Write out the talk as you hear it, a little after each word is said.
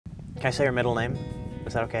Can I say your middle name?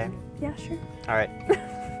 Is that okay? Yeah, sure. All right.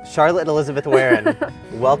 Charlotte Elizabeth Wearne,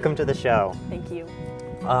 welcome to the show. Thank you.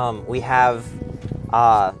 We have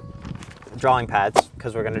drawing pads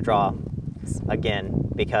because we're going to draw again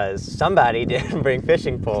because somebody didn't bring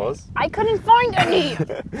fishing poles. I couldn't find any!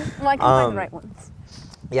 Well, I couldn't find the right ones.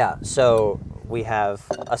 Yeah, so we have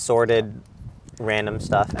assorted random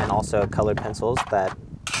stuff and also colored pencils that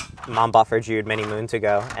Mom bought for Jude many moons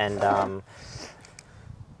ago, and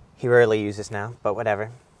he rarely uses now, but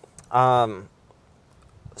whatever.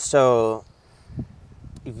 So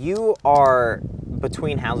you are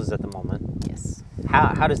between houses at the moment. Yes.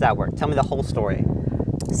 How does that work? Tell me the whole story.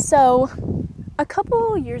 So, a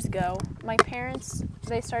couple years ago, my parents,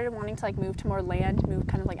 they started wanting to move to more land, move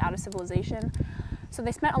kind of out of civilization. So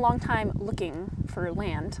they spent a long time looking for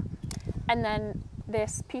land. And then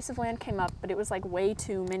this piece of land came up, but it was way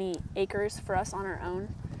too many acres for us on our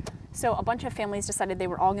own. So a bunch of families decided they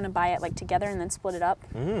were all going to buy it together and then split it up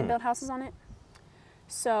and build houses on it.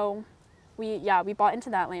 So we bought into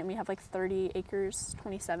that land. We have 30 acres,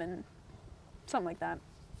 27, something like that.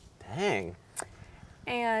 Dang.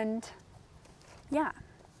 And yeah,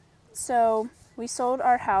 so we sold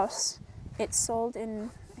our house. It sold in,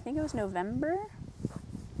 I think it was November.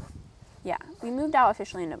 Yeah, we moved out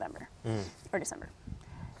officially in November or December.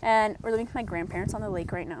 And we're living with my grandparents on the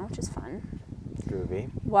lake right now, which is fun. Groovy.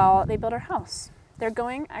 While they build our house. They're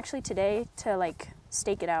going actually today to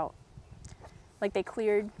stake it out. They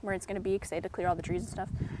cleared where it's going to be because they had to clear all the trees and stuff.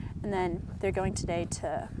 And then they're going today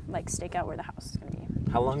to stake out where the house is going to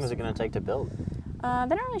be. How long is it going to take to build? They're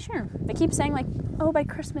not really sure. They keep saying oh, by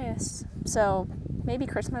Christmas. So maybe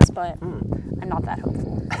Christmas, but I'm not that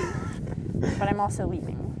hopeful. But I'm also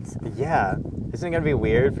leaving. So. Yeah. Isn't it going to be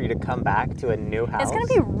weird for you to come back to a new house? It's going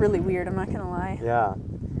to be really weird, I'm not going to lie. Yeah.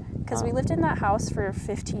 Because we lived in that house for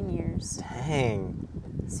 15 years. Dang.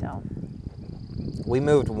 So. We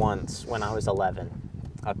moved once when I was 11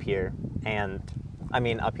 up here. And, I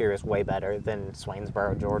mean, up here is way better than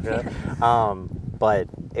Swainsboro, Georgia. But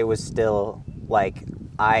it was still,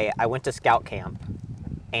 I went to scout camp.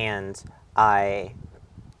 And I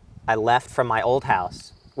left from my old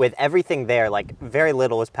house with everything there, very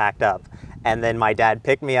little was packed up. And then my dad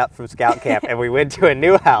picked me up from scout camp and we went to a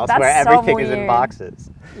new house where everything is in boxes.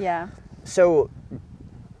 Yeah. So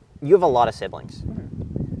you have a lot of siblings,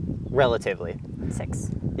 relatively. 6.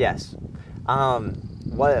 Yes. How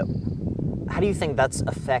do you think that's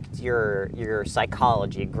affect your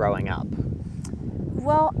psychology growing up?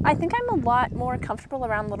 Well, I think I'm a lot more comfortable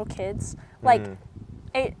around little kids.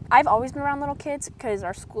 I've always been around little kids because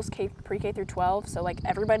our school's pre-K through 12, so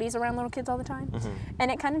everybody's around little kids all the time.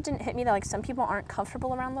 And it kind of didn't hit me that some people aren't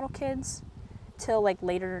comfortable around little kids till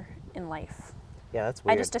later in life. Yeah, that's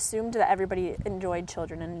weird. I just assumed that everybody enjoyed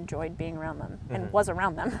children and enjoyed being around them and was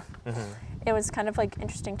around them. It was kind of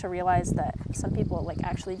interesting to realize that some people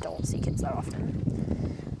actually don't see kids that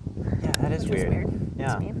often. Yeah, that is weird.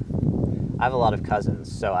 Yeah. I have a lot of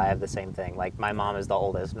cousins, so I have the same thing. My mom is the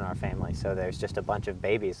oldest in our family, so there's just a bunch of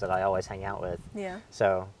babies that I always hang out with. Yeah.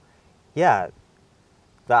 So, yeah,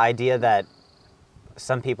 the idea that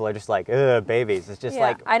some people are just ugh, babies, it's just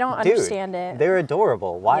I don't understand it. They're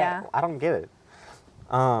adorable. Why? Yeah. I don't get it.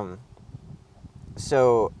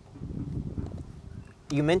 So,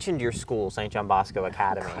 you mentioned your school, Saint John Bosco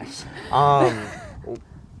Academy.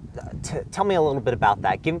 Tell me a little bit about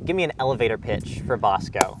that. Give me an elevator pitch for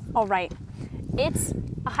Bosco. All right. It's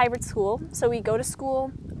a hybrid school. So we go to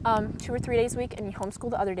school 2 or 3 days a week and we homeschool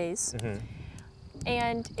the other days.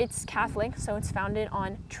 And it's Catholic, so it's founded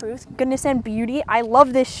on truth, goodness, and beauty. I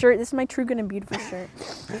love this shirt. This is my True Good and Beautiful shirt.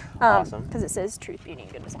 Awesome. Because it says truth, beauty,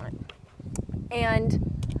 and goodness on it. And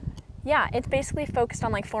yeah, it's basically focused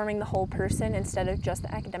on forming the whole person instead of just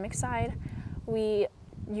the academic side. We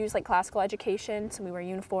use classical education, so we wear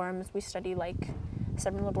uniforms. We study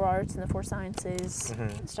 7 liberal arts and the 4 sciences,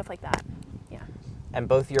 stuff like that. Yeah. And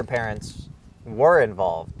both your parents were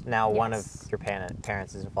involved. Now one of your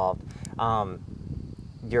parents is involved.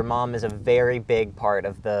 Your mom is a very big part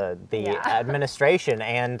of the administration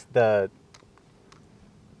and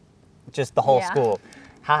just the whole school.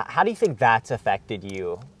 How do you think that's affected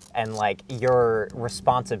you and your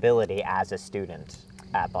responsibility as a student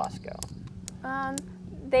at Bosco?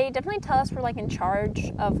 They definitely tell us we're in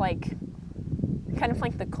charge of kind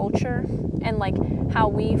of the culture and how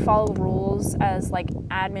we follow rules as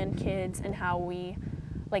admin kids, and how we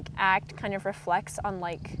act kind of reflects on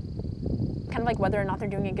kind of whether or not they're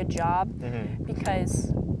doing a good job.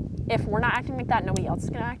 Because if we're not acting like that, nobody else is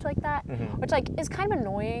gonna act like that, which is kind of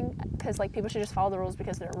annoying because people should just follow the rules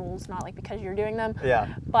because they're rules, not because you're doing them. Yeah.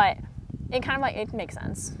 But it kind of it makes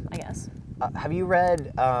sense, I guess. have you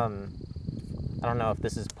read? I don't know if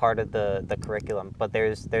this is part of the curriculum, but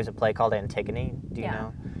there's a play called Antigone. Do you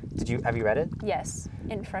know? Have you read it? Yes,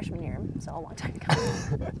 in freshman year, so a long time ago.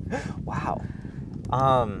 Wow.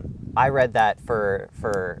 I read that for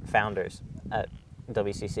founders at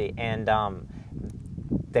WCC, and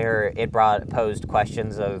it posed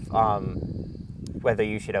questions of whether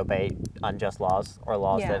you should obey unjust laws or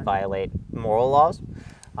laws that violate moral laws.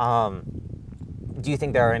 Do you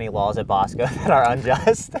think there are any laws at Bosco that are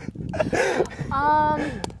unjust? Not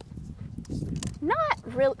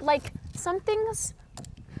really. Like, some things,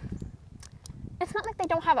 it's not like they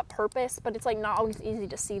don't have a purpose, but it's like not always easy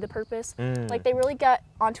to see the purpose. Like, they really get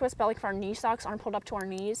onto us about like if our knee socks aren't pulled up to our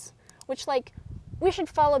knees, which like we should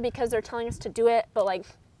follow because they're telling us to do it, but like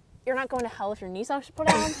you're not going to hell if your knee socks are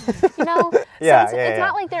put on, you know? It's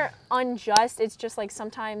not like they're unjust, it's just like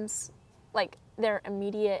sometimes like their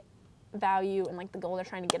immediate value and like the goal they're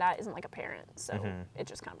trying to get at isn't like apparent, so it's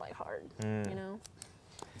just kind of like hard, you know?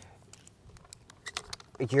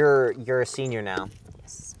 You're a senior now.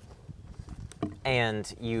 Yes.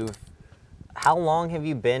 And how long have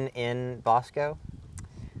you been in Bosco?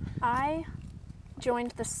 I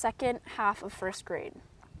joined the second half of first grade.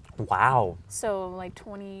 Wow. So like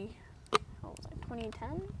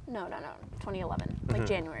 2010? No, 2011, like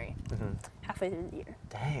January, halfway through the year.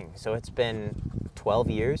 Dang, so it's been 12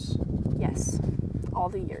 years? Yes, all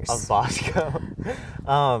the years. Of Bosco.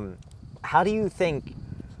 How do you think,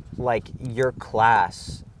 like, your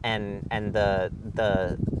class and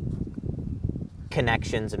the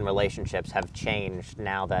connections and relationships have changed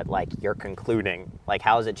now that, like, you're concluding? Like,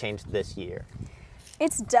 how has it changed this year?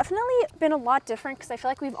 It's definitely been a lot different because I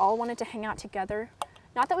feel like we've all wanted to hang out together.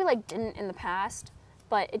 Not that we like didn't in the past,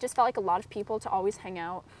 but it just felt like a lot of people to always hang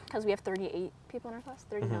out because we have 38 people in our class,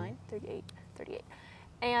 39, 38.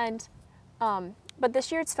 And, but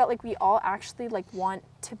this year it's felt like we all actually like want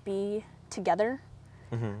to be together.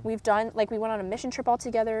 We've done, like we went on a mission trip all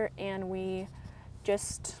together and we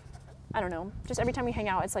just, I don't know, just every time we hang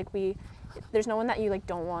out, it's like there's no one that you like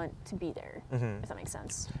don't want to be there, if that makes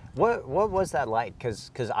sense. What was that like?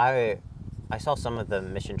 Because I saw some of the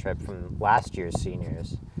mission trip from last year's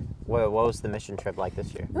seniors. What was the mission trip like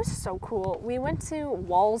this year? It was so cool. We went to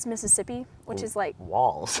Walls, Mississippi, which is like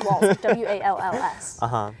Walls, Walls,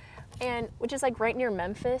 Uh-huh. and which is like right near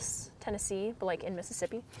Memphis, Tennessee, but like in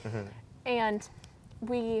Mississippi. And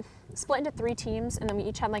we split into 3 teams, and then we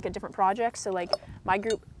each had like a different project. So like my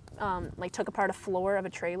group like took apart a floor of a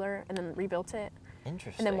trailer and then rebuilt it.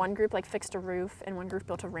 Interesting. And then one group like fixed a roof, and one group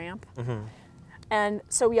built a ramp. And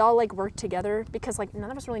so we all like worked together because like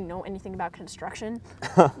none of us really know anything about construction.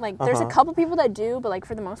 Like there's a couple people that do, but like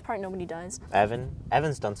for the most part nobody does.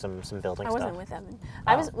 Evan's done some building stuff. I wasn't with Evan.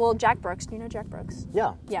 I was, well, Jack Brooks. Do you know Jack Brooks?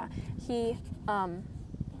 Yeah. Yeah. He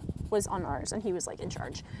was on ours and he was like in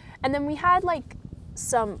charge. And then we had like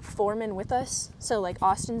some foremen with us. So like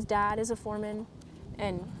Austin's dad is a foreman,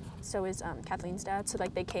 and so is Kathleen's dad. So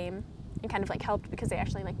like they came and kind of like helped because they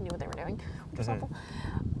actually like knew what they were doing, which was helpful.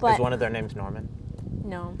 But is one of their names Norman?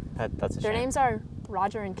 No. That's a Their shame. names are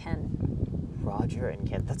Roger and Ken. Roger and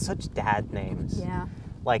Ken. That's such dad names. Yeah.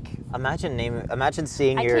 Like imagine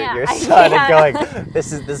seeing your can't. son and going,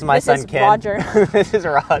 this is my son Ken. Roger. This is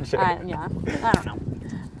Roger. Yeah. I don't know.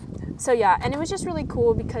 So yeah, and it was just really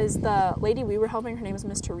cool because the lady we were helping, her name was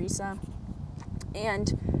Miss Teresa,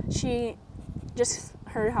 and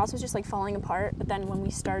her house was just like falling apart. But then when we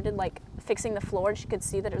started like fixing the floor, she could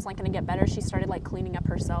see that it was like going to get better. She started like cleaning up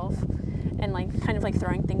herself and like kind of like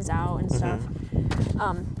throwing things out and stuff,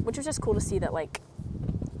 which was just cool to see that like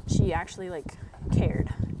she actually like cared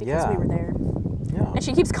because we were there. Yeah. And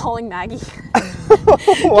she keeps calling Maggie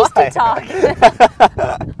just to talk.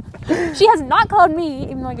 She has not called me,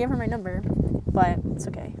 even though I gave her my number, but it's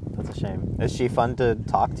okay. That's a shame. Is she fun to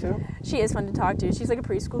talk to? She is fun to talk to. She's like a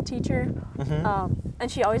preschool teacher, and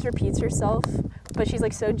she always repeats herself, but she's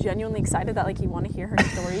like so genuinely excited that like you want to hear her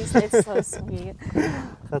stories. It's so sweet.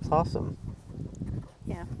 That's awesome.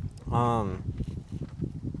 Yeah.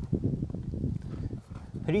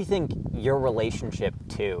 Who do you think your relationship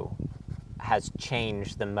to has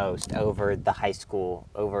changed the most over the high school,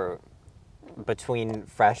 between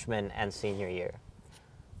freshman and senior year?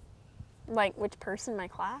 Like which person in my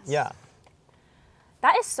class? Yeah.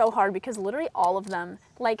 That is so hard because literally all of them.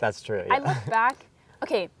 Like that's true. Yeah. I look back.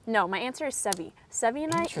 Okay, no, my answer is Sevi. Sevi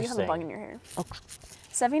and I. You have a bug in your hair. Oh.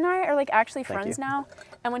 Sevi and I are like actually friends now.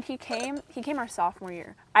 And when he came our sophomore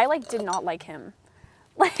year. I like did not like him.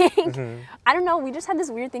 Like I don't know. We just had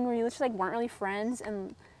this weird thing where we literally like weren't really friends,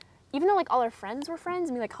 and even though like all our friends were friends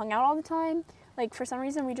and we like hung out all the time, like for some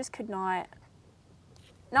reason we just could not.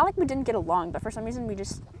 Not like we didn't get along, but for some reason we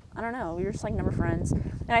just I don't know. We were just like never friends.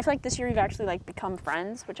 And I feel like this year we've actually like become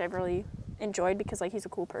friends, which I've really enjoyed because like he's a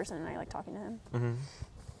cool person and I like talking to him. Mm-hmm.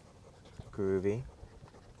 Groovy.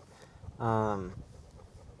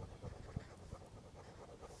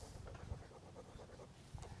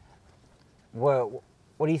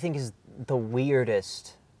 What do you think is the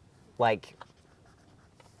weirdest, like,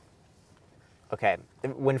 okay,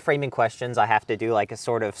 when framing questions, I have to do like a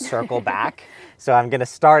sort of circle back. So I'm going to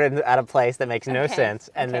start at a place that makes no sense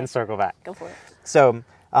and then circle back. Go for it. So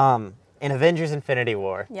in Avengers Infinity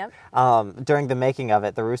War, Yep. During the making of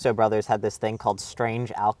it, the Russo brothers had this thing called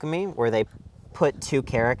strange alchemy where they put two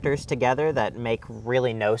characters together that make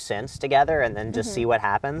really no sense together and then just see what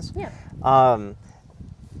happens. Yeah.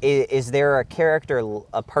 Is there a character,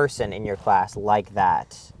 a person in your class like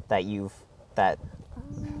that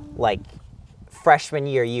like freshman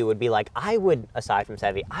year you would be like, I would, aside from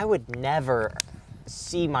Sevi, I would never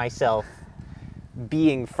see myself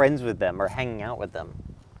being friends with them or hanging out with them?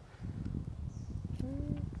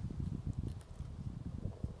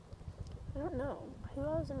 I don't know. Who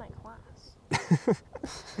else in my class?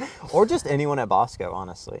 Or just anyone at Bosco,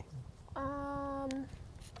 honestly.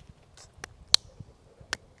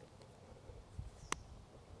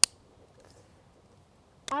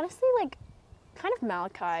 Honestly, like, kind of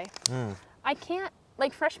Malachi. I can't,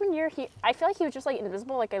 like, freshman year, I feel like he was just, like,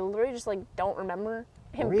 invisible. Like, I literally just, like, don't remember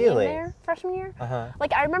him being there freshman year.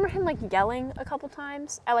 Like, I remember him, like, yelling a couple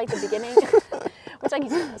times at, like, the beginning, which, like, he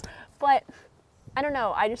still does. But, I don't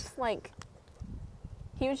know, I just, like,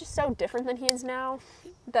 he was just so different than he is now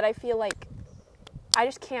that I feel like I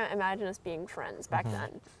just can't imagine us being friends back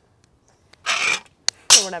then.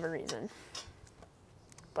 For whatever reason.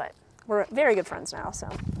 But we're very good friends now, so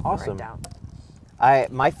awesome. Down.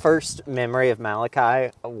 My first memory of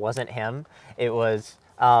Malachi wasn't him. It was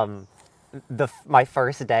my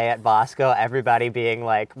first day at Bosco, everybody being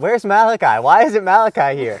like, where's Malachi? Why isn't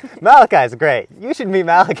Malachi here? Malachi's great. You should meet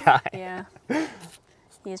Malachi. Yeah.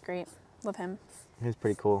 He is great. Love him. He's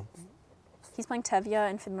pretty cool. He's playing Tevye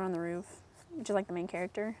in Fiddler on the Roof, which is like the main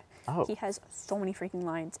character. Oh. He has so many freaking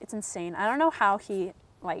lines. It's insane. I don't know how he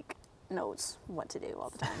like knows what to do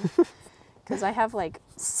all the time. Because I have like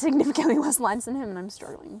significantly less lines than him and I'm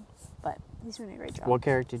struggling. But he's doing a great job. What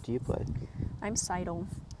character do you play? I'm Seidel.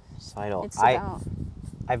 Seidel. It's about...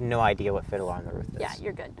 I have no idea what Fiddler on the Roof is. Yeah,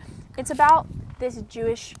 you're good. It's about this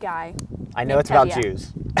Jewish guy. I know it's about Tevye.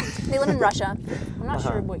 Jews. They live in Russia. I'm not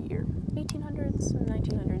sure what year. 1800s,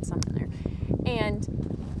 1900s, something there.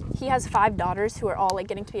 And he has 5 daughters who are all like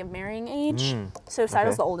getting to be of marrying age. So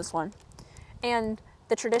Seidel's the oldest one. And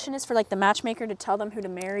the tradition is for like the matchmaker to tell them who to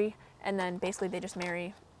marry, and then basically they just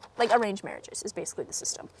marry, like arranged marriages is basically the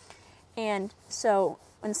system. And so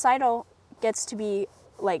when Seidel gets to be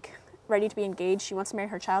like ready to be engaged, she wants to marry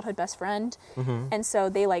her childhood best friend. And so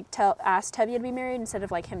they like ask Tevye to be married instead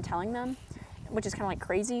of like him telling them, which is kind of like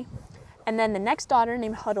crazy. And then the next daughter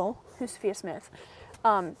named Huddle, who's Sophia Smith,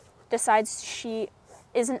 decides she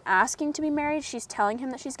isn't asking to be married. She's telling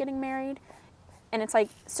him that she's getting married. And it's like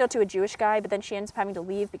still to a Jewish guy, but then she ends up having to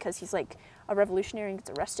leave because he's like a revolutionary and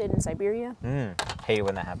gets arrested in Siberia. Hate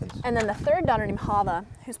when that happens. And then the third daughter named Hava,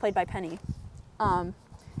 who's played by Penny,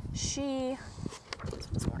 she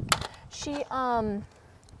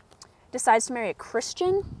decides to marry a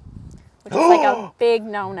Christian, which is like a big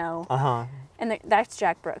no-no. And that's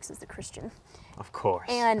Jack Brooks is the Christian. Of course.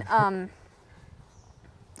 And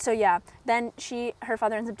so yeah, then her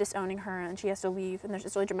father ends up disowning her and she has to leave, and there's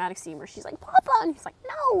this really dramatic scene where she's like, Papa, and he's like,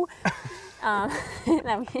 no.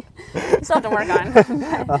 That we still have to work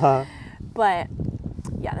on. But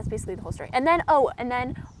yeah, that's basically the whole story. And then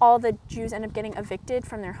all the Jews end up getting evicted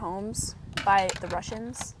from their homes by the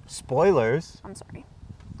Russians. Spoilers. I'm sorry.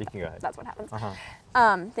 You can go ahead. That's what happens.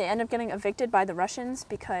 They end up getting evicted by the Russians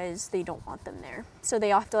because they don't want them there. So they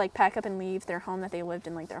have to like pack up and leave their home that they lived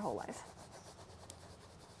in like their whole life.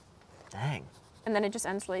 Dang. And then it just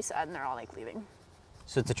ends really sad and they're all like leaving.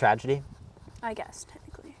 So it's a tragedy? I guess,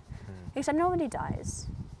 technically. Except nobody dies.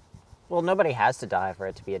 Well, nobody has to die for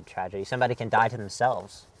it to be a tragedy. Somebody can die to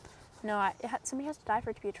themselves. No, somebody has to die for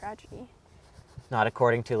it to be a tragedy. Not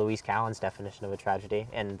according to Louise Cowan's definition of a tragedy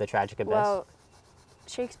and The Tragic Abyss. Well,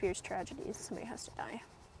 Shakespeare's tragedies, somebody has to die.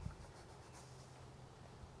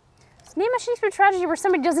 Just name a Shakespeare tragedy where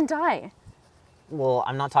somebody doesn't die. Well,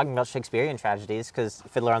 I'm not talking about Shakespearean tragedies because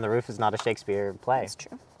Fiddler on the Roof is not a Shakespeare play. That's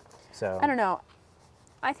true. So I don't know.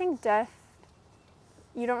 I think death,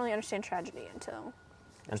 you don't really understand tragedy until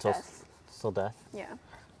death. Still death? Yeah.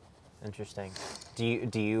 Interesting.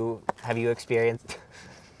 Have you experienced...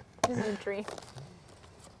 This is a tree.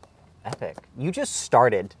 Epic. You just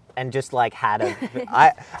started and just like had a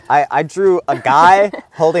I drew a guy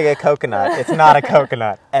holding a coconut. It's not a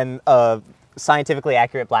coconut, and a scientifically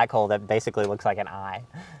accurate black hole that basically looks like an eye.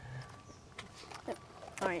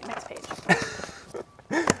 All right, next page.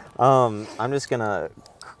 I'm just gonna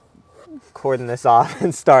cordon this off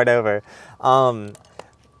and start over.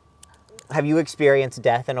 Have you experienced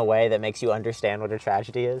death in a way that makes you understand what a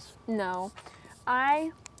tragedy is? No,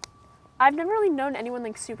 I've never really known anyone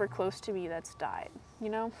like super close to me that's died. You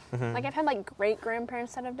know, like I've had like great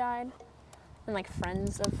grandparents that have died, and like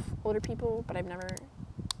friends of older people, but I've never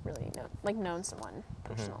really known someone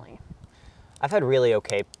personally. I've had really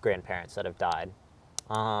okay grandparents that have died,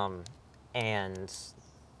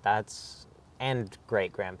 and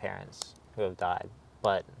great grandparents who have died,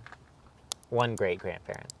 but one great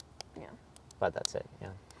grandparent. Yeah. But that's it. Yeah.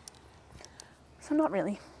 So not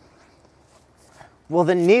really. Well,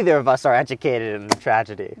 then neither of us are educated in the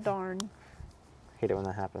tragedy. Darn. Hate it when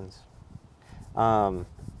that happens.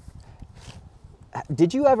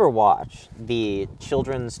 Did you ever watch the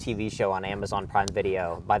children's TV show on Amazon Prime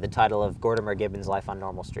Video by the title of Gordimer Gibbon's Life on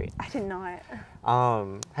Normal Street? I did not.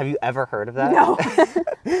 Have you ever heard of that? No.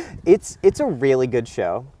 It's a really good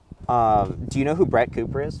show. Do you know who Brett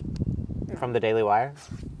Cooper is? No. From the Daily Wire?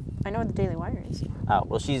 I know what the Daily Wire is. Oh,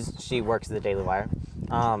 well, she works at the Daily Wire.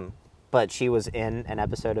 But she was in an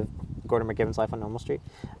episode of Gordimer Gibbon's Life on Normal Street.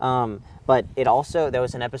 But there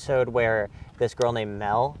was an episode where this girl named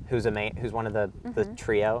Mel, who's one of the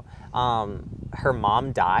trio, her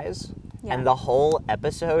mom dies, and the whole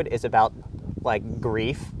episode is about like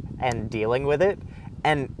grief and dealing with it,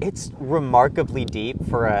 and it's remarkably deep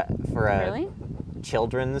for a Really?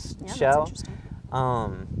 children's Yeah, show. that's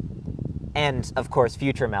interesting. And of course,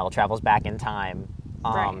 future Mel travels back in time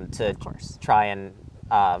Right, to of course. try and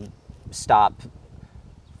stop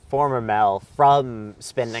former Mel from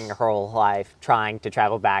spending her whole life trying to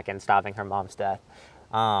travel back and stopping her mom's death.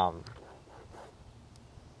 But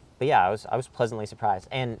yeah, I was pleasantly surprised.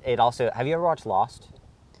 And it also, have you ever watched Lost?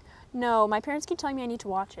 No, my parents keep telling me I need to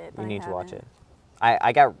watch it, but You I need to watch haven't.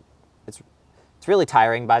 it. It's really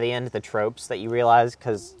tiring by the end, the tropes that you realize,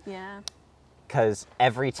 because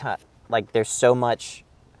every time, like, there's so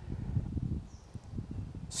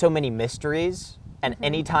many mysteries. And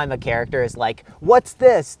anytime a character is like, "What's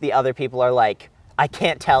this?" the other people are like, "I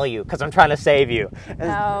can't tell you because I'm trying to save you."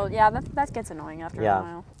 Oh, yeah, that gets annoying after a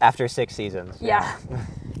while. After 6 seasons. Yeah.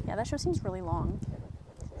 Yeah, that show seems really long.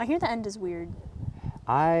 I hear the end is weird.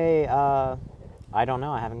 I don't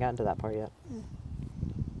know. I haven't gotten to that part yet.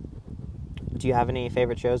 Do you have any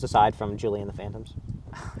favorite shows aside from Julie and the Phantoms?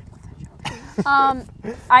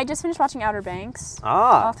 I just finished watching Outer Banks,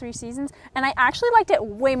 all 3 seasons, and I actually liked it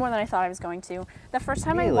way more than I thought I was going to. The first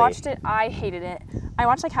time I watched it, I hated it. I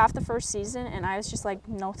watched like half the first season, and I was just like,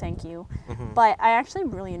 no thank you. But I actually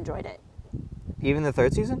really enjoyed it. Even the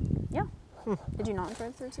 3rd season? Yeah. Did you not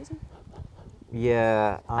enjoy the 3rd season?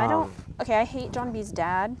 Yeah. I hate John B's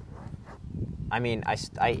dad. I mean, I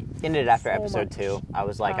ended it after So episode much. 2. I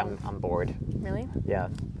was like, I'm bored. Really? Yeah.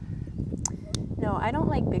 No, I don't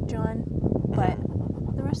like Big John, but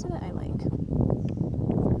the rest of it I like.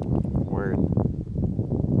 Word.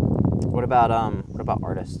 What about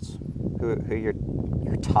artists? Who are your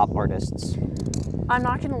top artists? I'm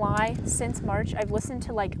not gonna lie, since March I've listened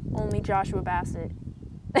to like only Joshua Bassett.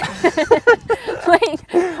 Like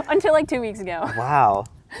until like 2 weeks ago. Wow.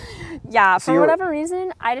 Yeah, So for whatever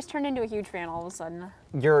reason, I just turned into a huge fan all of a sudden.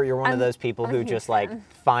 You're one of those people I'm a who huge just fan. like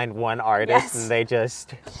find one artist and they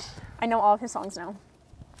just. I know all of his songs now.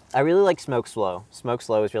 I really like Smoke Slow. Smoke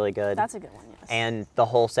Slow is really good. That's a good one, yes. And the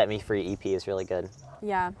whole Set Me Free EP is really good.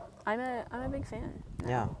 Yeah, I'm a big fan.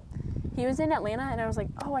 Yeah. He was in Atlanta, and I was like,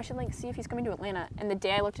 oh, I should like see if he's coming to Atlanta. And the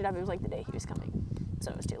day I looked it up, it was like the day he was coming, so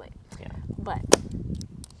it was too late. Yeah. But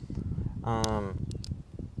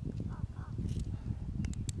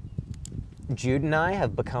Jude and I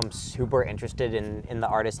have become super interested in the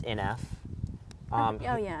artist NF. oh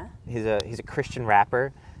yeah. He's a Christian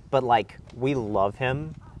rapper, but like we love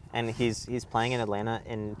him, and he's playing in Atlanta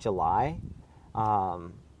in July.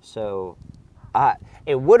 So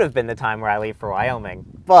it would have been the time where I leave for Wyoming,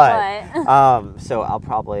 but so I'll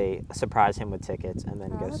probably surprise him with tickets and then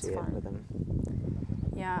go that's see it fun. with him.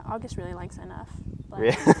 Yeah, August really likes NF.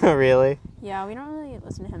 But Really? yeah, we don't really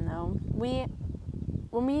listen to him though.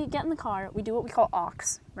 When we get in the car, we do what we call aux,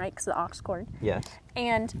 right? Because the aux cord. Yes.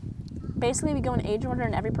 And basically, we go in age order,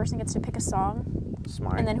 and every person gets to pick a song.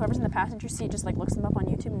 Smart. And then whoever's in the passenger seat just like looks them up on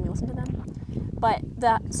YouTube, and we listen to them. But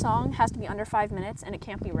that song has to be under 5 minutes, and it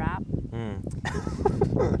can't be rap.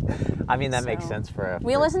 I mean, that makes sense for.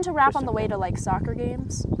 We listen to rap on the way to like soccer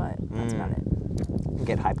games, but that's about it.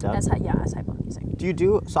 Get hyped up. As hype up. amazing. Do you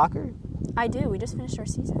do soccer? I do. We just finished our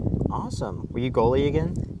season. Awesome. Were you goalie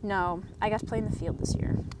again? No, I got to play in the field this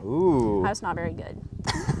year. Ooh. I was not very good,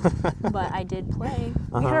 but I did play.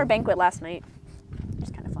 We had our banquet last night, which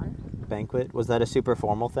was kind of fun. Banquet? Was that a super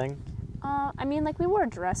formal thing? I mean, like, we wore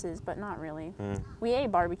dresses, but not really. We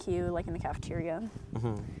ate barbecue, like, in the cafeteria,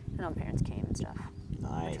 and all the parents came and stuff.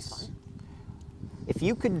 Nice. Which was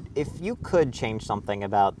fun. If you could change something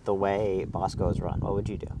about the way Bosco is run, what would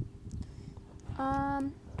you do?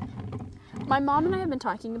 My mom and I have been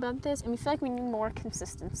talking about this, and we feel like we need more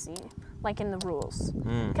consistency, like, in the rules.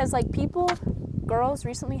 Because, like, girls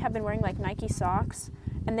recently have been wearing, like, Nike socks,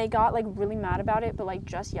 and they got, like, really mad about it, but, like,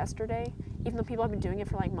 just yesterday, even though people have been doing it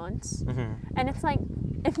for, like, months. And it's like,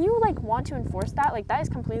 if you, like, want to enforce that, like, that is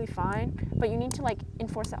completely fine, but you need to, like,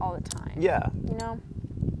 enforce it all the time. Yeah. You know?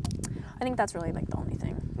 I think that's really, like, the only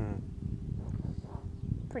thing.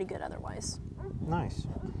 Pretty good otherwise. Nice.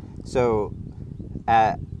 So,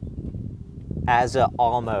 as a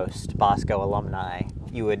almost Bosco alumni,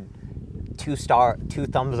 you would two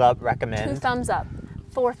thumbs up recommend? 2 thumbs up.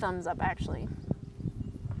 4 thumbs up, actually.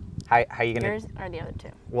 How are you gonna? Yours are the other 2.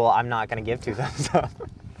 Well, I'm not gonna give 2 thumbs up.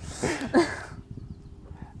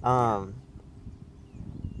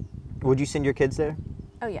 Would you send your kids there?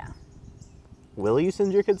 Oh yeah. Will you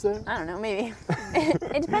send your kids there? I don't know, maybe.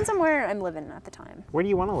 It depends on where I'm living at the time. Where do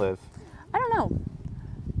you want to live? I don't know.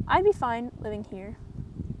 I'd be fine living here,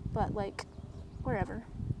 but like wherever.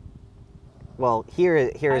 Well, here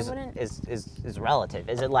is relative.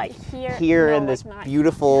 Is it like here no, in this like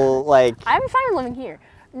beautiful like? I'd be fine living here.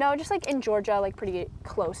 No, just like in Georgia, like pretty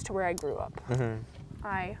close to where I grew up.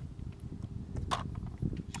 I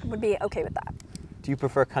would be okay with that. Do you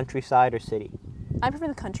prefer countryside or city? I prefer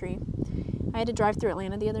the country. I had to drive through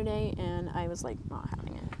Atlanta the other day, and I was like not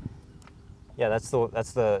having it. Yeah, that's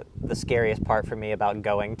the scariest part for me about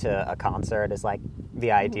going to a concert is like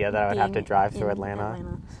the idea that I would have to drive through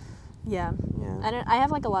Atlanta. Yeah. I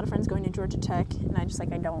have like a lot of friends going to Georgia Tech, and I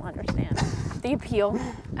don't understand the appeal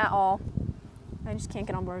at all. I just can't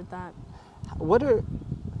get on board with that.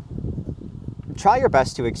 Try your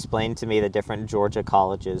best to explain to me the different Georgia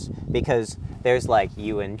colleges, because there's like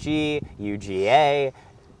UNG, UGA,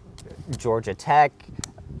 Georgia Tech,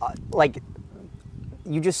 like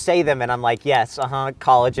you just say them and I'm like, yes,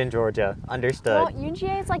 college in Georgia, understood. Well,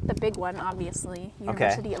 UGA is like the big one, obviously,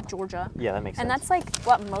 University of Georgia. Yeah, that makes sense. And that's like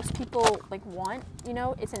what most people like want, you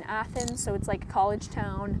know, it's in Athens, so it's like college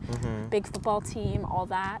town, big football team, all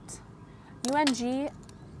that. UNG,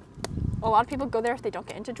 a lot of people go there if they don't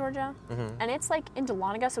get into Georgia, and it's like in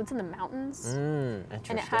Dahlonega, so it's in the mountains, and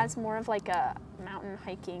it has more of like a mountain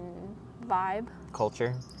hiking vibe.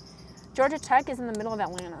 Culture. Georgia Tech is in the middle of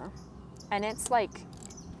Atlanta, and it's like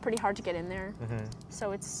pretty hard to get in there,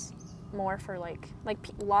 so it's more for like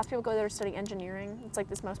lots of people go there to study engineering. It's like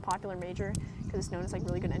this most popular major because it's known as like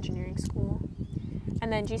really good engineering school.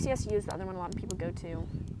 And then GCSU is the other one a lot of people go to.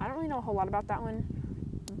 I don't really know a whole lot about that one,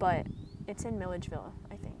 but it's in Milledgeville,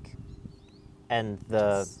 I think. And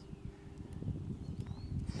the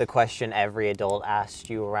question every adult asked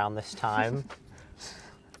you around this time,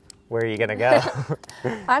 where are you going to go?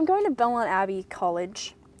 I'm going to Belmont Abbey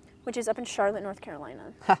College, which is up in Charlotte, North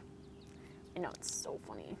Carolina. I know, it's so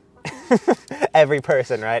funny. Every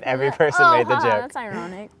person, right? Every person made the joke. That's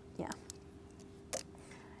ironic. Yeah.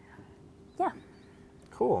 Yeah.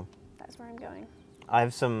 Cool. That's where I'm going.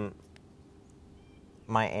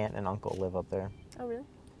 My aunt and uncle live up there. Oh, really?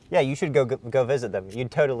 Yeah, you should go visit them.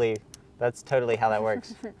 That's totally how that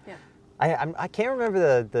works. Yeah. I can't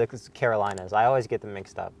remember the Carolinas. I always get them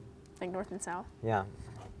mixed up. Like north and south? Yeah.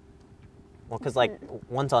 Well, because like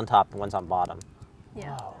one's on top and one's on bottom.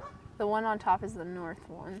 Yeah. Whoa. The one on top is the north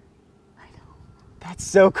one. I know. That's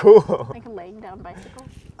so cool. Like a laying down bicycle?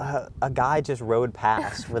 A guy just rode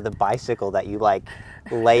past with a bicycle that you like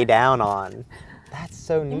lay down on. That's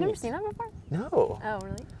so neat. You've never seen that before? No. Oh,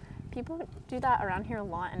 really? People do that around here a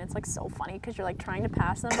lot, and it's like so funny because you're like trying to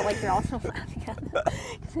pass them, but like you're also laughing at them.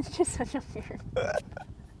 It's just such a weird.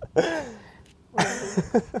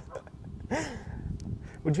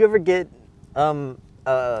 Would you ever get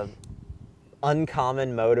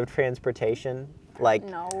uncommon mode of transportation? Like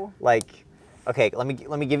no. Like, okay, let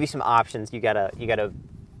me give you some options. You gotta.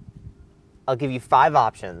 I'll give you 5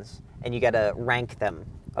 options, and you gotta rank them.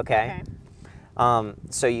 Okay.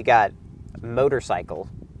 So you got motorcycle,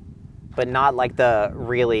 but not like the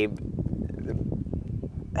really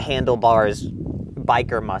handlebars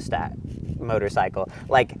biker motorcycle,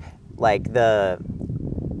 like the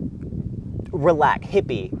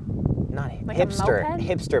hippie, not like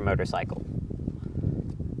hipster motorcycle.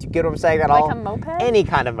 Do you get what I'm saying at all? Like a moped? Any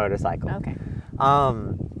kind of motorcycle. Okay.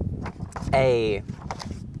 a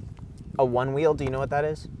one wheel. Do you know what that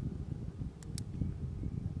is?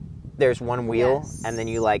 There's one wheel, Yes. and then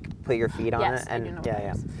you like put your feet on Yes, it, I and do know what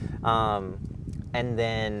yeah, that is. and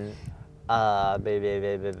then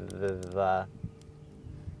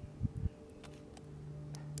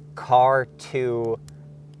car to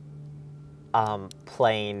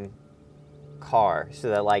plane car, so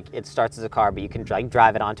that like it starts as a car, but you can like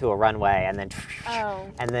drive it onto a runway, and then Oh.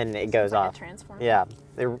 and then it goes like a off. transformer. Yeah,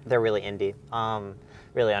 they're really indie,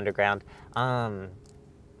 really underground. How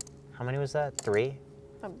many was that? 3.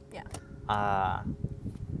 Yeah.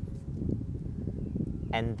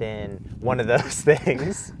 And then one of those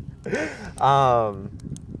things, and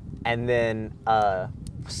then a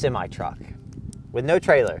semi truck with no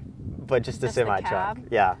trailer, but just a Just the semi truck. cab?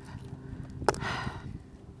 Yeah.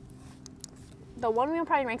 The one wheel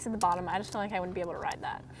probably ranks at the bottom. I just feel like I wouldn't be able to ride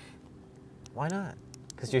that. Why not?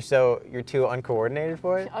 Because you're too uncoordinated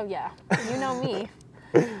for it. Oh yeah, you know me.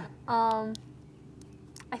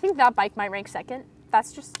 I think that bike might rank second.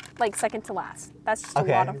 That's just like second to last. That's just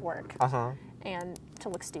Okay. a lot of work Uh-huh. and to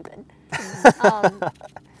look stupid.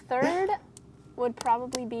 Third would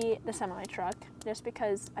probably be the semi truck, just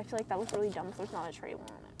because I feel like that looks really dumb if there's not a trailer on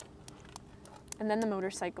it. And then the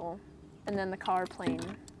motorcycle, and then the car plane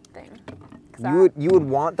thing. You would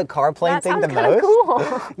want the car plane That thing the sounds kind of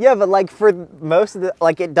most? cool. Yeah, but like for most of the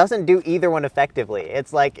it doesn't do either one effectively.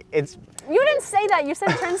 It's like You didn't say that. You said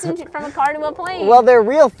it turns into from a car to a plane. well, they're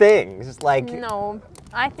real things. Like No,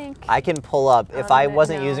 I think I can pull up if I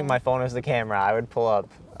wasn't no. using my phone as the camera, I would pull up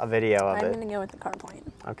a video of I'm it. gonna go with the car plane.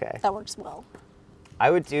 Okay. That works well.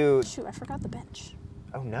 I would do. Shoot, I forgot the bench.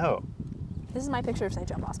 Oh no. This is my picture of Saint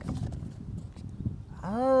John Bosco.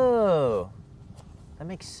 Oh, that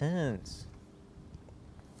makes sense.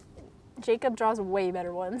 Jacob draws way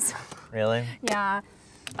better ones. Really? Yeah,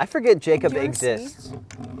 I forget Jacob Do you wanna see? exists.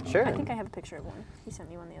 Sure. I think I have a picture of one. He sent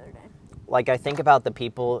me one the other day. Like I think about the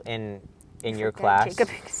people in your Forget class, Jacob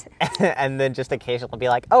exists. and then just occasionally be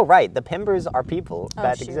like, oh right, the Pimbers are people Oh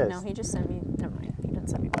that shoot, exist. no, he just sent me. Never mind, he didn't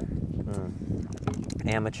send me one.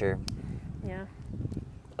 Amateur. Yeah.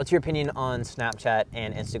 What's your opinion on Snapchat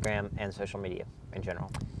and Instagram and social media in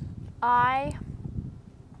general?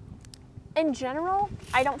 In general,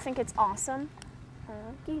 I don't think it's awesome.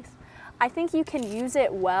 Geese. I think you can use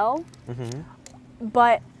it well,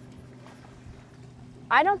 but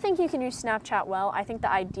I don't think you can use Snapchat well. I think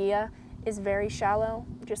the idea is very shallow,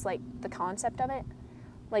 just like the concept of it.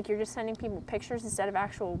 Like you're just sending people pictures instead of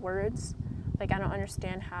actual words. Like I don't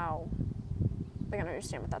understand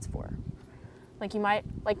what that's for. Like you might,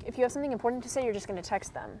 like if you have something important to say, you're just gonna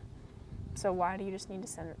text them. So why do you just need to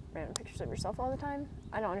send random pictures of yourself all the time?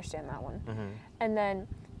 I don't understand that one. And then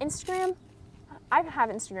Instagram, I have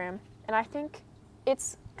Instagram, and I think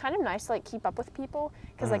it's kind of nice to like keep up with people,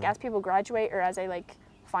 because like as people graduate or as I like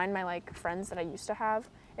find my like friends that I used to have,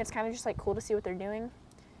 it's kind of just like cool to see what they're doing,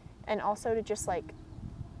 and also to just like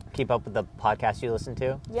Keep up with the podcasts you listen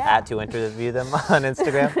to? Yeah. To interview them on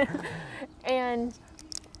Instagram? and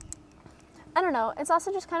I don't know, it's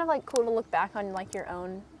also just kind of like cool to look back on like your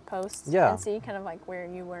own posts Yeah. and see kind of like where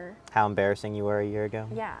you were. How embarrassing you were a year ago?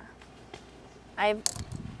 Yeah. I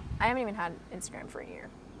haven't even had Instagram for a year,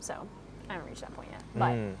 so I haven't reached that point yet.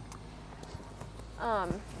 But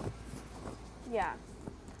yeah.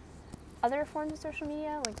 Other forms of social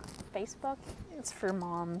media, like Facebook, it's for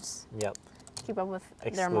moms. Yep. Keep up with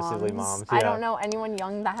Exclusively their moms. moms, I yeah. don't know anyone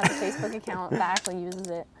young that has a Facebook account that actually uses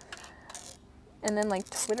it. And then like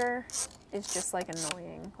Twitter is just like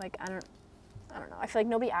annoying. Like I don't know. I feel like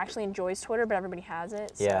nobody actually enjoys Twitter, but everybody has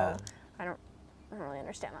it. So Yeah. I don't really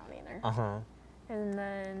understand that one either. Uh-huh. And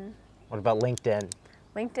then What about LinkedIn?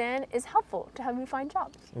 LinkedIn is helpful to help you find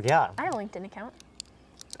jobs. Yeah. I have a LinkedIn account.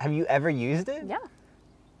 Have you ever used it? Yeah.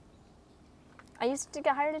 I used to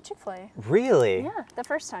get hired at Chick-fil-A. Really? Yeah, the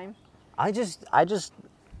first time. I just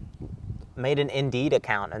made an Indeed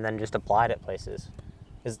account and then just applied at places.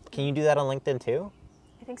 Can you do that on LinkedIn too?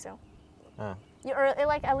 I think so. Oh. Or it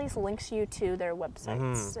like at least links you to their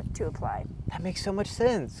websites to apply. That makes so much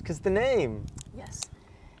sense, because the name. Yes.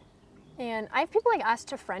 And I have people like ask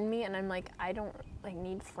to friend me, and I'm like, I don't like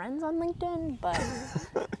need friends on LinkedIn, but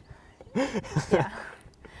yeah.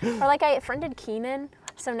 Or like I friended Keenan,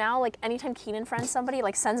 so now like anytime Keenan friends somebody,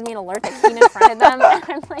 like sends me an alert that Keenan friended them, and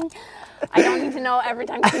I'm like, I don't need to know every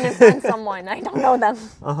time Keenan friends someone. I don't know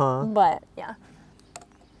them. But yeah.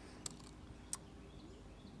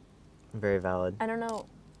 Very valid. I don't know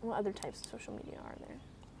what other types of social media are there.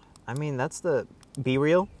 I mean, that's the Be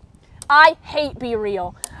Real. I hate Be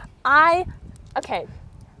Real. I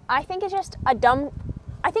think it's just I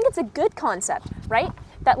think it's a good concept, right?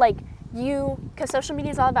 That like because social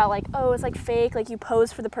media is all about like, oh, it's like fake, like you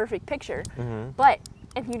pose for the perfect picture. Mm-hmm. But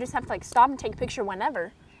if you just have to like stop and take a picture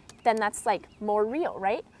whenever, then that's like more real,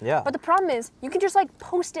 right? Yeah. But the problem is you can just like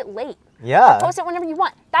post it late. Yeah. Or post it whenever you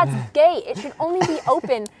want. That's gay. It should only be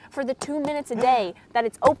open for the 2 minutes a day that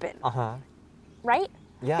it's open. Uh-huh. Right?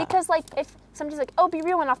 Yeah. Because like if somebody's like, oh, be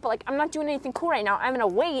real enough, but like I'm not doing anything cool right now, I'm gonna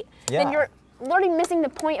wait, Yeah. then you're literally missing the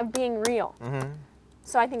point of being real. Mm-hmm.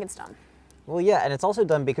 So I think it's dumb. Well, yeah, and it's also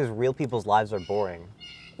done because real people's lives are boring.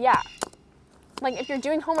 Yeah. Like if you're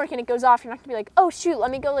doing homework and it goes off, you're not gonna be like, oh shoot,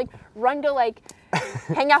 let me go like go like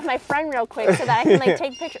hang out with my friend real quick so that I can like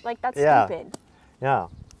take pictures. Like that's stupid. Yeah.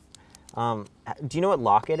 Do you know what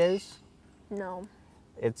Locket is? No.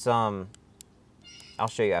 It's I'll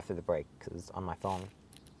show you after the break because it's on my phone.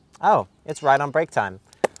 Oh, it's right on break time.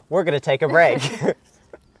 We're gonna take a break.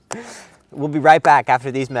 We'll be right back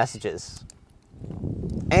after these messages.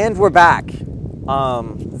 And we're back.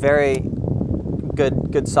 Very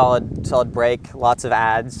good, solid break. Lots of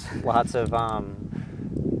ads. Lots of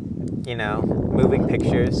moving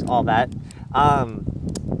pictures. All that.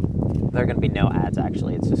 There are gonna be no ads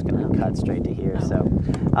actually. It's just gonna cut straight to here. So.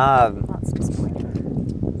 That's disappointing.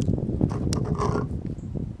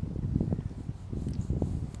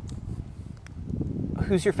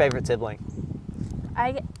 Who's your favorite sibling?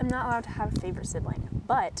 I am not allowed to have a favorite sibling,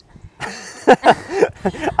 but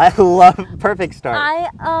I love perfect start.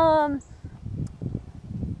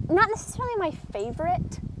 Not necessarily my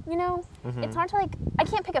favorite, you know? Mm-hmm. It's hard to like, I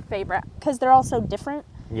can't pick a favorite because they're all so different.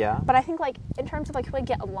 Yeah. But I think like in terms of like who I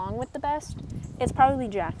get along with the best, it's probably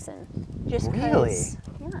Jackson. Just Really? because.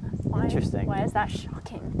 Yeah. Why, Interesting. Why is that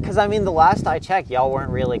shocking? Because I mean, the last I checked, y'all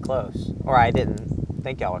weren't really close, or I didn't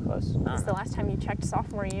think y'all were close. It's the last time you checked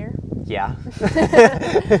sophomore year. Yeah.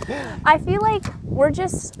 I feel like we're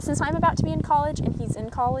just, since I'm about to be in college and he's in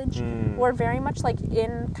college, we're very much like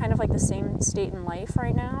in kind of like the same state in life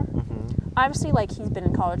right now. Mm-hmm. Obviously, like he's been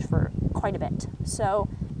in college for quite a bit, so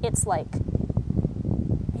it's like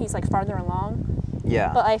he's like farther along.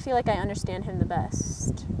 Yeah. But I feel like I understand him the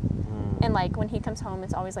best. And like when he comes home,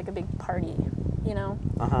 it's always like a big party, you know,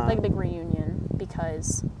 like a big reunion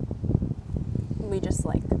because we just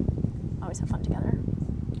like always have fun together.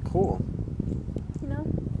 Cool. You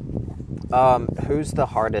know. Who's the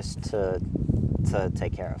hardest to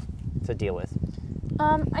take care of, to deal with?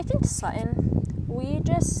 I think Sutton. We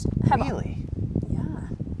just have Really? Yeah.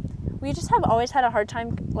 We just have always had a hard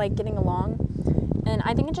time like getting along, and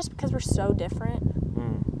I think it's just because we're so different.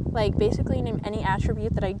 Like basically name any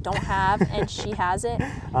attribute that I don't have and she has it,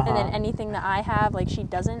 and then anything that I have like she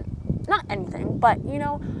doesn't. Not anything, but you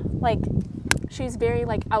know, like she's very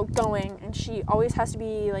like outgoing and she always has to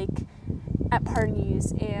be like at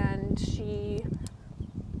parties, and she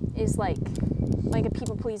is like a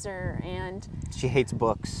people pleaser, and She hates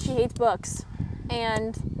books.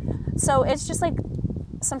 and so it's just like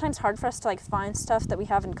sometimes hard for us to like find stuff that we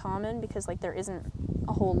have in common because like there isn't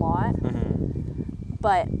a whole lot.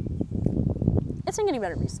 But it's been getting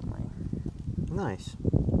better recently. Nice.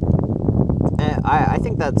 And I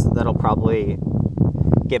think that'll probably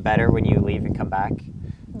get better when you leave and come back.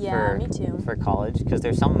 Yeah, me too. For college, because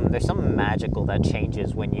there's something magical that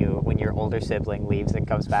changes when your older sibling leaves and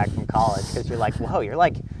comes back from college, because you're like, whoa, you're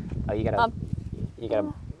like, oh, you got a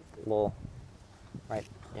little, right,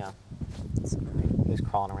 yeah, who's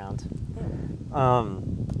crawling around.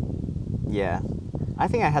 Yeah, I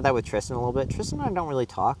think I had that with Tristan a little bit. Tristan and I don't really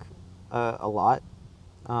talk a lot.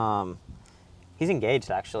 He's engaged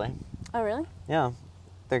actually. Oh really? Yeah,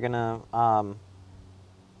 they're gonna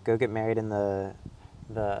go get married in the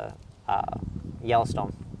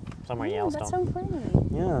Yellowstone, somewhere in Yellowstone. That's so pretty.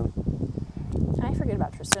 Yeah. I forget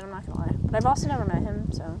about Tristan, I'm not gonna lie. But I've also never met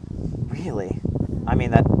him, so. Really? I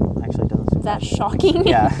mean, that actually doesn't surprise That's me. shocking.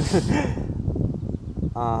 Yeah.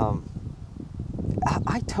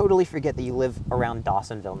 I totally forget that you live around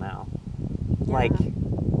Dawsonville now. Yeah. Like,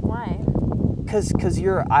 why? Cause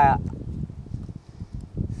you're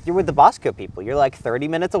with the Bosco people. You're like 30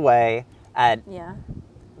 minutes away at. Yeah.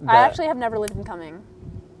 I actually have never lived in Cumming.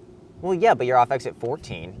 Well, yeah, but you're off exit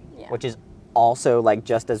 14, Yeah. which is also like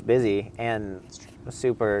just as busy and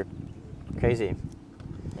super crazy.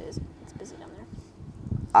 It is. It's busy down there.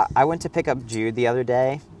 I went to pick up Jude the other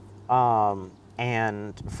day,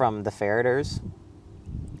 and from the Ferreters.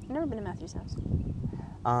 I've never been to Matthew's house.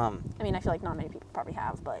 I mean, I feel like not many people probably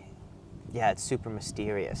have, but. Yeah, it's super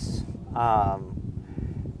mysterious.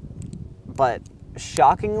 But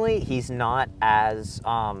shockingly, he's not as.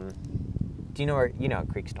 Do you know where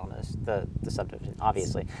Creekstone is? The subdivision,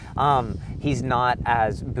 obviously. He's not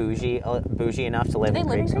as bougie enough to live in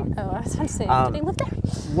Creekstone. Oh, I was about to say, do they live there?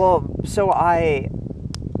 Well, so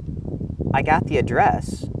I got the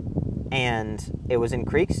address, and it was in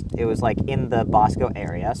Creeks. It was like in the Bosco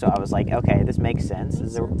area, so I was like, okay, this makes sense.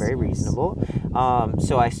 This is very reasonable.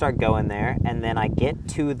 So I start going there, and then I get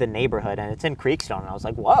to the neighborhood, and it's in Creekstone. And I was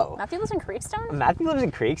like, whoa. Matthew lives in Creekstone? Matthew lives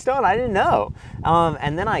in Creekstone? I didn't know.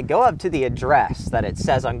 And then I go up to the address that it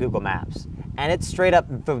says on Google Maps, and it's straight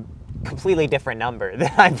up the completely different number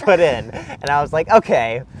that I put in. And I was like,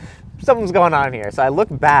 okay, something's going on here. So I look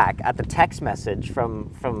back at the text message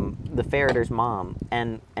from the ferreter's mom,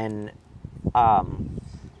 and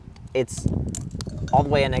it's all the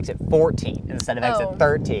way in exit 14 instead of exit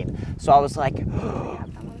 13. So I was like,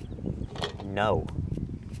 no.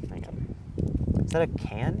 Hang on. Is that a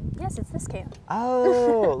can? Yes, it's this can.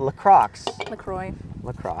 Oh, LaCroix. LaCroix.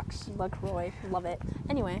 LaCroix. LaCroix. Love it.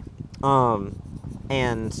 Anyway.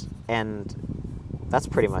 And that's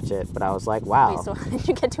pretty much it. But I was like, wow. Wait, so how did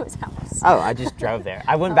you get to his house? Oh, I just drove there.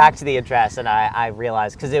 I went back to the address, and I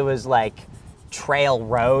realized, because it was like Trail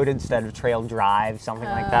Road instead of Trail Drive, something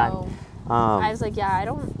like that. I was like,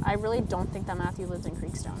 yeah, I really don't think that Matthew lives in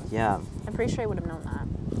Creekstone. Yeah. I'm pretty sure I would have known that.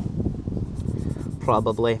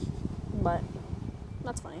 Probably. But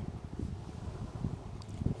that's funny.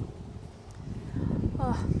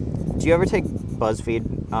 Ugh. Do you ever take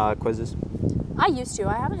BuzzFeed quizzes? I used to.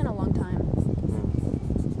 I haven't in a long time.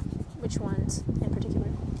 Which ones in particular?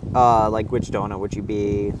 Like which donut would you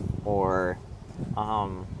be, or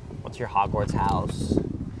what's your Hogwarts house?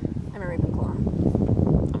 I'm a Ravenclaw.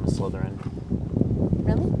 I'm a Slytherin.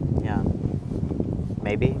 Really? Yeah.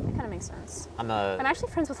 Maybe. That kind of makes sense. I'm actually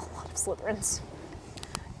friends with a lot of Slytherins,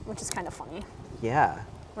 which is kind of funny. Yeah.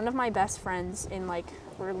 One of my best friends in like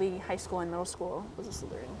early high school and middle school was a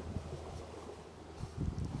Slytherin.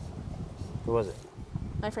 Who was it?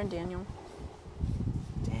 My friend Daniel.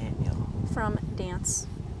 Daniel. From dance.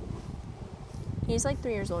 He's like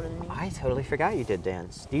 3 years older than me. I totally forgot you did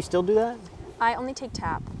dance. Do you still do that? I only take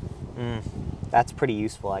tap. That's pretty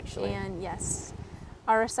useful, actually. And yes,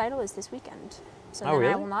 our recital is this weekend. So Oh, then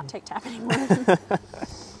really? I will not take tap anymore.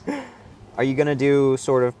 Are you going to do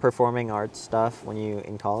sort of performing arts stuff when you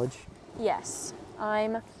in college? Yes.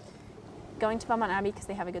 I'm going to Belmont Abbey because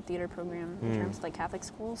they have a good theater program in terms of like Catholic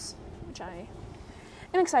schools, which I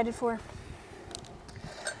am excited for.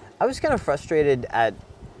 I was kind of frustrated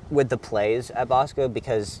with the plays at Bosco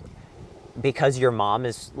because your mom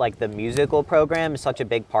is like the musical program is such a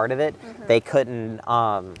big part of it. They couldn't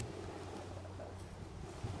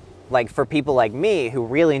like for people like me who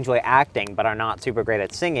really enjoy acting but are not super great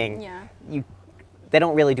at singing. Yeah. They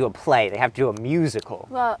don't really do a play. They have to do a musical.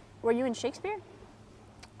 Well, were you in Shakespeare?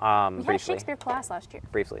 We had a Shakespeare class last year.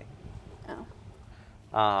 Briefly.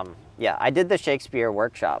 Oh. Yeah, I did the Shakespeare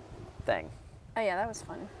workshop thing. Oh yeah, that was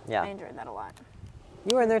fun. Yeah. I enjoyed that a lot.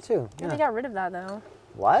 You were in there too. Yeah. They got rid of that though.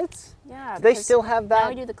 What? Yeah. Do they still have that? Now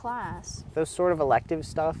we do the class. Those sort of elective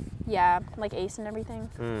stuff? Yeah, like ACE and everything.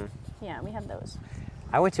 Yeah, we have those.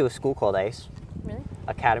 I went to a school called ACE. Really?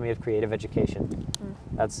 Academy of Creative Education.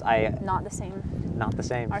 That's Not the same. not the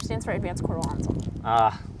same. Ours stands for Advanced Choral Ensemble.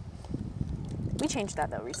 We changed that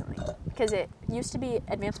though recently because it used to be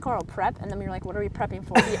Advanced Choral Prep, and then we were like, what are we prepping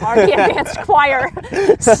for? We are the Advanced Choir.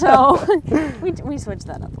 So we switched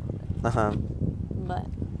that up a little bit. But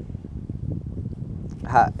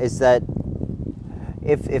is that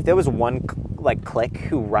if there was one like clique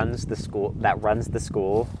who runs the school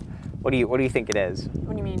what do you think it is?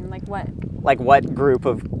 what do you mean? Like what? Like what group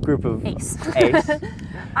of ACE. ACE?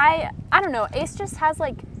 I don't know. ACE just has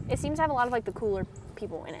like, it seems to have a lot of like the cooler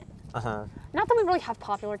people in it. Not that we really have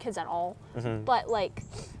popular kids at all, but like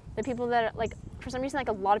the people that are, like for some reason like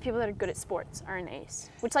a lot of people that are good at sports are in ACE,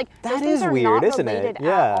 which like That those things is are weird, not isn't it? related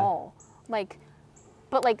Yeah. at all. Like,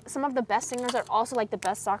 but like some of the best singers are also like the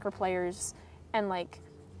best soccer players and like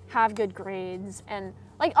have good grades, and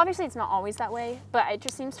like obviously it's not always that way, but it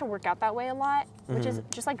just seems to work out that way a lot, which is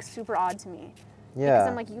just like super odd to me. Yeah. Because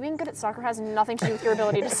I'm like, you being good at soccer has nothing to do with your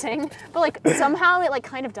ability to sing, but like somehow it like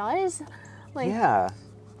kind of does. Like, Yeah.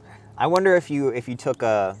 I wonder if you took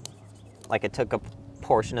a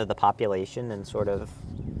portion of the population and sort of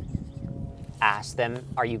asked them,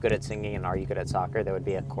 are you good at singing and are you good at soccer, there would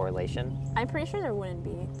be a correlation. I'm pretty sure there wouldn't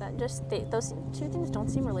be. That just those two things don't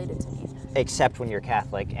seem related to me. Except when you're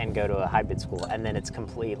Catholic and go to a hybrid school, and then it's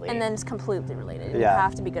completely. And then it's completely related. Yeah. You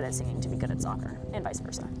have to be good at singing to be good at soccer, and vice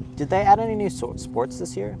versa. Did they add any new sports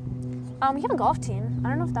this year? We have a golf team. I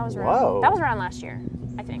don't know if that was around. Whoa. That was around last year,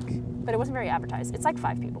 I think, but it wasn't very advertised. It's like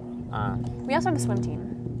 5 people. We also have a swim team.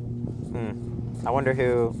 I wonder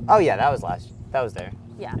who. Oh yeah, that was there.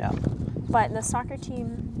 Yeah. Yeah. But the soccer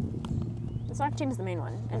team is the main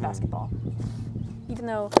one in basketball. Even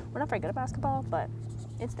though we're not very good at basketball, but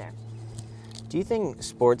it's there. Do you think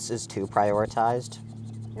sports is too prioritized?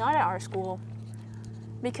 Not at our school.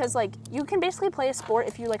 Because, like, you can basically play a sport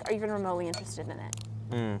if you, like, are even remotely interested in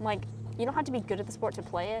it. Like, you don't have to be good at the sport to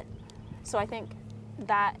play it. So I think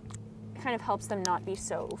that kind of helps them not be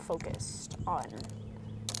so focused on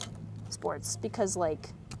sports. Because,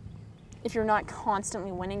 like, if you're not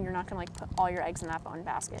constantly winning, you're not going to, like, put all your eggs in that one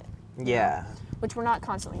basket. Yeah. Which we're not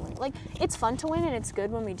constantly winning. Like, it's fun to win and it's good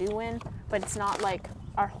when we do win, but it's not, like,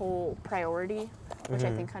 our whole priority, which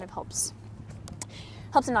I think kind of helps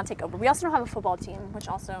it not take over. We also don't have a football team, which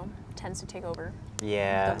also tends to take over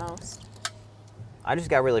the most. I just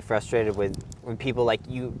got really frustrated with when people like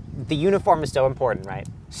you. The uniform is so important, right?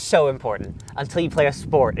 So important until you play a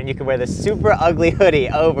sport and you can wear this super ugly hoodie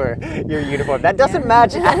over your uniform. That doesn't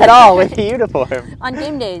match at all with the uniform. On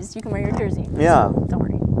game days, you can wear your jersey. Yeah. So don't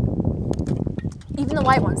worry. Even the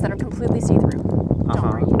white ones that are completely see-through. Don't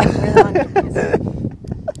worry. You can wear them on game days.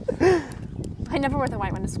 I never wear the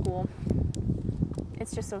white one to school.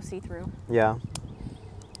 It's just so see-through. Yeah.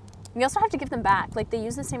 We also have to give them back. Like, they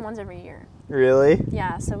use the same ones every year. Really?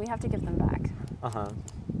 Yeah, so we have to give them back.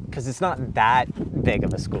 Because it's not that big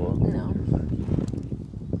of a school. No.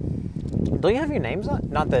 Don't you have your names on?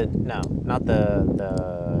 Not the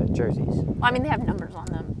jerseys. Well, I mean, they have numbers on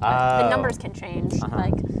them. But the numbers can change.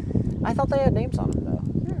 Like, I thought they had names on them, though.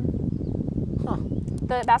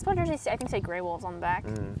 the basketball jerseys, I think, say Grey Wolves on the back.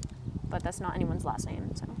 But that's not anyone's last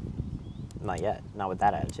name, so. Not yet. Not with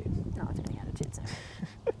that attitude. Not with any attitude, so.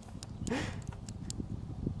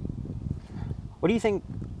 What do you think?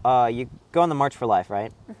 You go on the March for Life,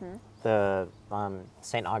 right? The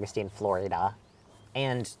St. Augustine, Florida,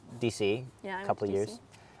 and DC. Yeah, a couple of DC. years.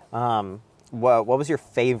 What was your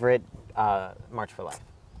favorite March for Life?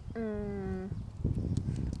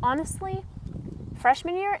 Honestly,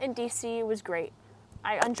 freshman year in DC was great.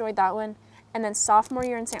 I enjoyed that one. And then sophomore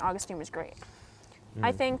year in St. Augustine was great.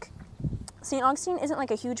 I think St. Augustine isn't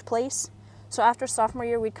like a huge place. So after sophomore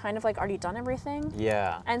year, we'd kind of like already done everything.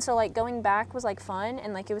 Yeah. And so like going back was like fun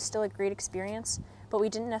and like it was still a great experience, but we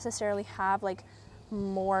didn't necessarily have like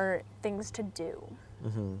more things to do.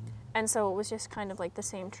 And so it was just kind of like the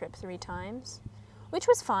same trip 3 times, which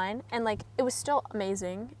was fine. And like it was still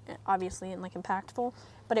amazing, obviously, and like impactful,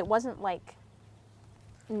 but it wasn't like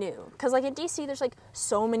new. Because like in DC, there's like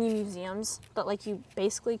so many museums that like you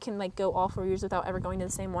basically can like go all 4 years without ever going to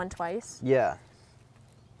the same one twice. Yeah.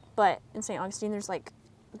 But in St. Augustine, there's like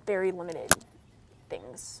very limited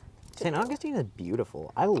things. St. Augustine is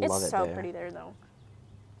beautiful. I love it there. It's so pretty there, though.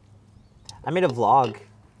 I made a vlog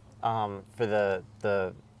for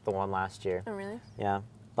the one last year. Oh, really? Yeah,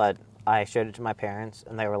 but I showed it to my parents,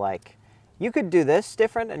 and they were like, "You could do this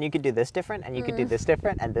different, and you could do this different, and you could do this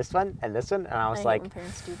different, and this one, and this one." And I was I hate like, when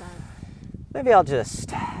parents do that. maybe I'll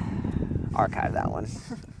just archive that one.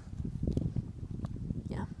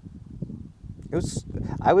 Yeah.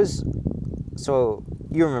 So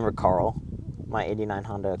you remember Carl, my '89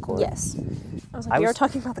 Honda Accord? Yes. I was like, you're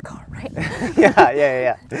talking about the car, right?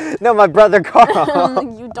 yeah. No, my brother Carl.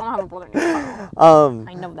 You don't have a brother named Carl.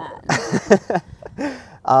 I know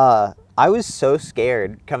that. I was so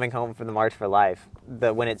scared coming home from the March for Life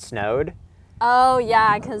that when it snowed. Oh,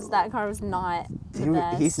 yeah, because that car was not the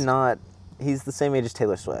best. He's the same age as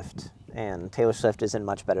Taylor Swift, and Taylor Swift is in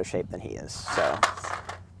much better shape than he is, so.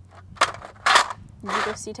 Did you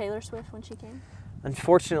go see Taylor Swift when she came?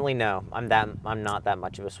 Unfortunately, no. I'm not that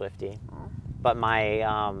much of a Swiftie. Oh. But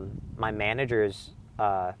my manager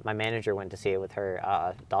went to see it with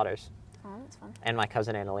her daughters. Oh, that's fun. And my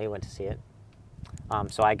cousin Annalie went to see it.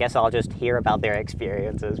 So I guess I'll just hear about their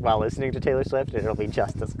experiences while listening to Taylor Swift, and it'll be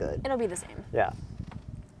just as good. It'll be the same. Yeah.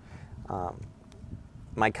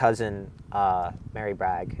 My cousin, Mary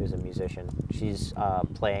Bragg, who's a musician, she's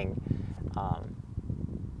playing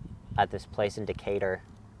at this place in Decatur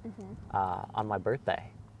on my birthday.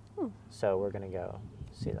 So we're going to go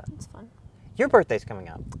see that. It's fun. Your birthday's coming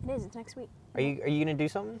up. It is. It's next week. Are you going to do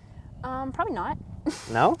something? Probably not.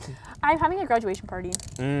 No? I'm having a graduation party,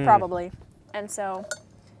 probably. And so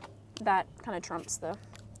that kind of trumps the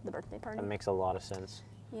birthday party. That makes a lot of sense.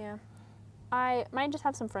 Yeah. I might just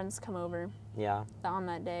have some friends come over. Yeah. On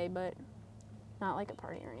that day, but not like a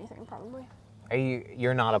party or anything, probably.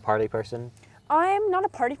 You're not a party person? I'm not a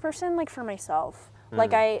party person, like, for myself.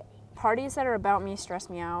 Like, parties that are about me stress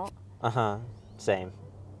me out. Same.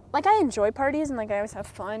 Like, I enjoy parties and, like, I always have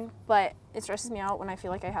fun, but it stresses me out when I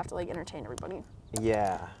feel like I have to, like, entertain everybody.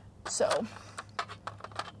 Yeah. So,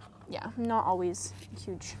 yeah, I'm not always a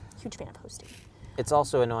huge fan of hosting. It's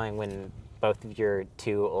also annoying when both of your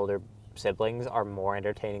 2 older siblings are more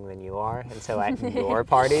entertaining than you are, and so at your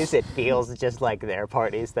parties, it feels just like their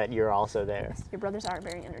parties that you're also there. Your brothers are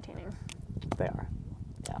very entertaining. They are.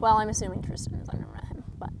 Yeah. Well, I'm assuming Tristan is. I've never met him,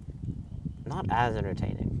 but Not as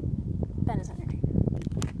entertaining. Ben is entertaining.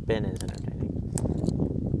 Ben is entertaining.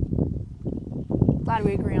 Glad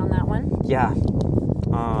we agree on that one. Yeah.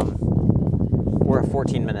 We're at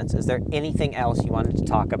 14 minutes. Is there anything else you wanted to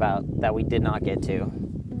talk about that we did not get to? I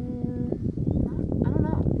don't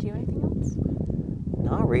know. Do you have anything else?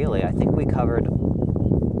 Not really. I think we covered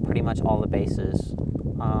pretty much all the bases.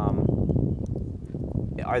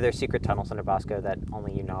 Are there secret tunnels under Bosco that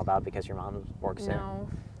only you know about because your mom works there? No.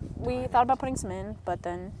 We thought about putting some in, but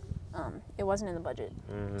then it wasn't in the budget,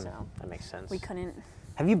 so That makes sense. we couldn't.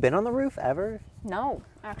 Have you been on the roof ever? No,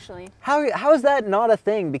 actually. How is that not a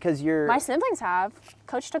thing? Because you're... My siblings have.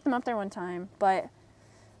 Coach took them up there one time, but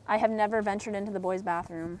I have never ventured into the boys'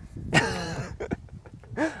 bathroom.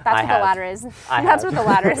 That's what the ladder is. That's what the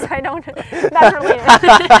ladder is. I don't. That's related.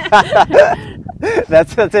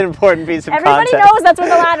 that's an important piece of Everybody context. knows that's what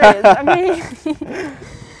the ladder is. Okay.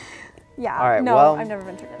 Yeah. All right, no, well, I've never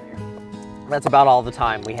ventured in there. That's about all the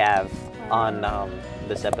time we have on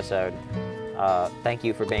this episode. Thank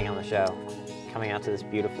you for being on the show, coming out to this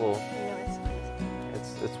beautiful. I know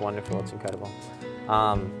it's It's wonderful. It's incredible.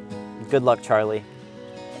 Good luck, Charlie.